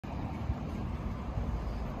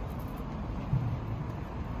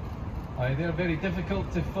They're very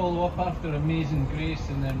difficult to follow up after Amazing Grace,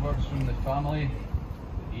 and then words from the family.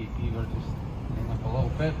 He were just up a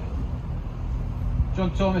little bit.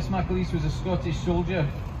 John Thomas McAleese was a Scottish soldier,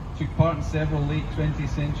 took part in several late 20th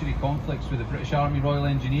century conflicts with the British Army Royal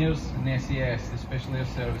Engineers and the SAS, the Special Air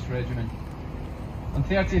Service Regiment. On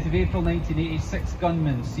 30th of April 1980, 6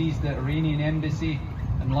 gunmen seized the Iranian embassy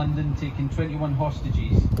in London, taking 21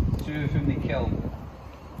 hostages, 2 of whom they killed.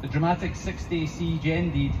 The dramatic 6-day siege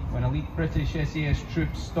ended when elite British SAS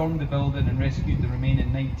troops stormed the building and rescued the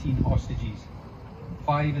remaining 19 hostages.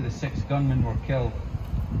 5 of the 6 gunmen were killed.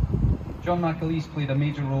 John McAleese played a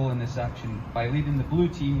major role in this action by leading the Blue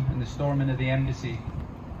Team in the storming of the embassy.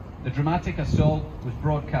 The dramatic assault was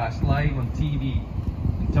broadcast live on TV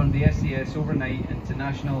and turned the SAS overnight into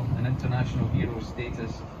national and international hero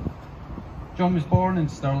status. John was born in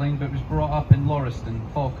Stirling but was brought up in Lauriston,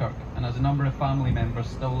 Falkirk, and has a number of family members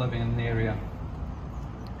still living in the area.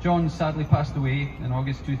 John sadly passed away in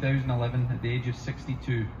August 2011 at the age of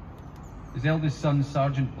 62. His eldest son,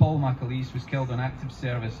 Sergeant Paul Macaleese, was killed on active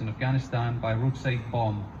service in Afghanistan by a roadside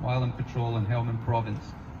bomb while on patrol in Helmand Province.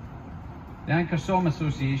 The Anchor-Som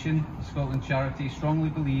Association, a Scotland charity, strongly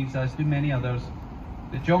believes, as do many others,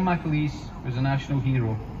 that John McAleese was a national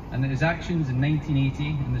hero, and that his actions in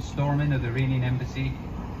 1980 in the storming of the Iranian embassy,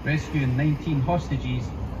 rescuing 19 hostages,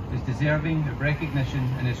 is deserving of recognition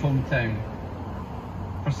in his hometown.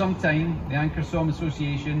 For some time, the Anchor-Som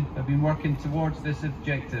Association have been working towards this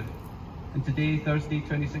objective, and today, Thursday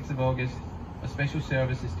 26th of August, a special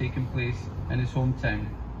service is taking place in his hometown,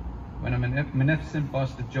 when a magnificent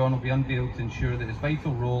bust of John will be unveiled to ensure that his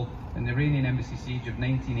vital role in the Iranian embassy siege of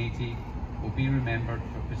 1980 will be remembered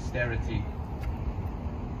for posterity.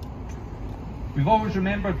 We've always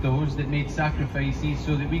remembered those that made sacrifices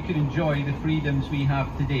so that we could enjoy the freedoms we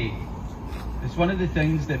have today. It's one of the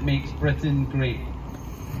things that makes Britain great,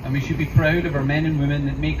 and we should be proud of our men and women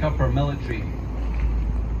that make up our military.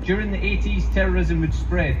 During the 80s, terrorism would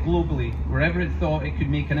spread globally wherever it thought it could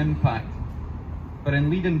make an impact. But in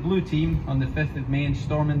leading Blue Team on the 5th of May and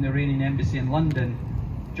storming the Iranian embassy in London,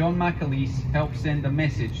 John McAleese helped send a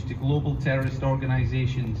message to global terrorist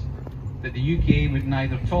organisations that the UK would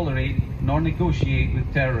neither tolerate nor negotiate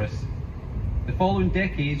with terrorists. The following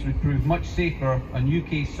decades would prove much safer on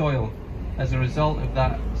UK soil as a result of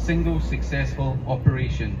that single successful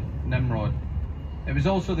operation, Nimrod. It was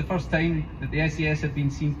also the first time that the SAS had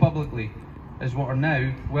been seen publicly as what are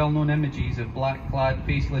now well-known images of black-clad,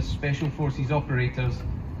 faceless Special Forces operators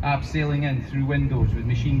abseiling in through windows with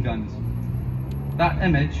machine guns. That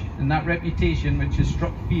image and that reputation, which has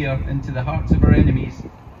struck fear into the hearts of our enemies,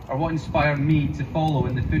 are what inspired me to follow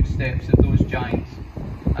in the footsteps of those giants,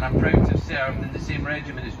 and I'm proud to have served in the same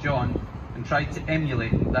regiment as John and tried to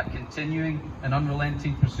emulate that continuing and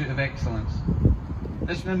unrelenting pursuit of excellence.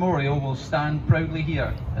 This memorial will stand proudly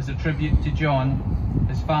here as a tribute to John,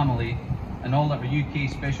 his family, and all that our UK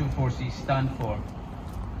Special Forces stand for.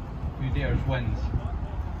 Who dares wins.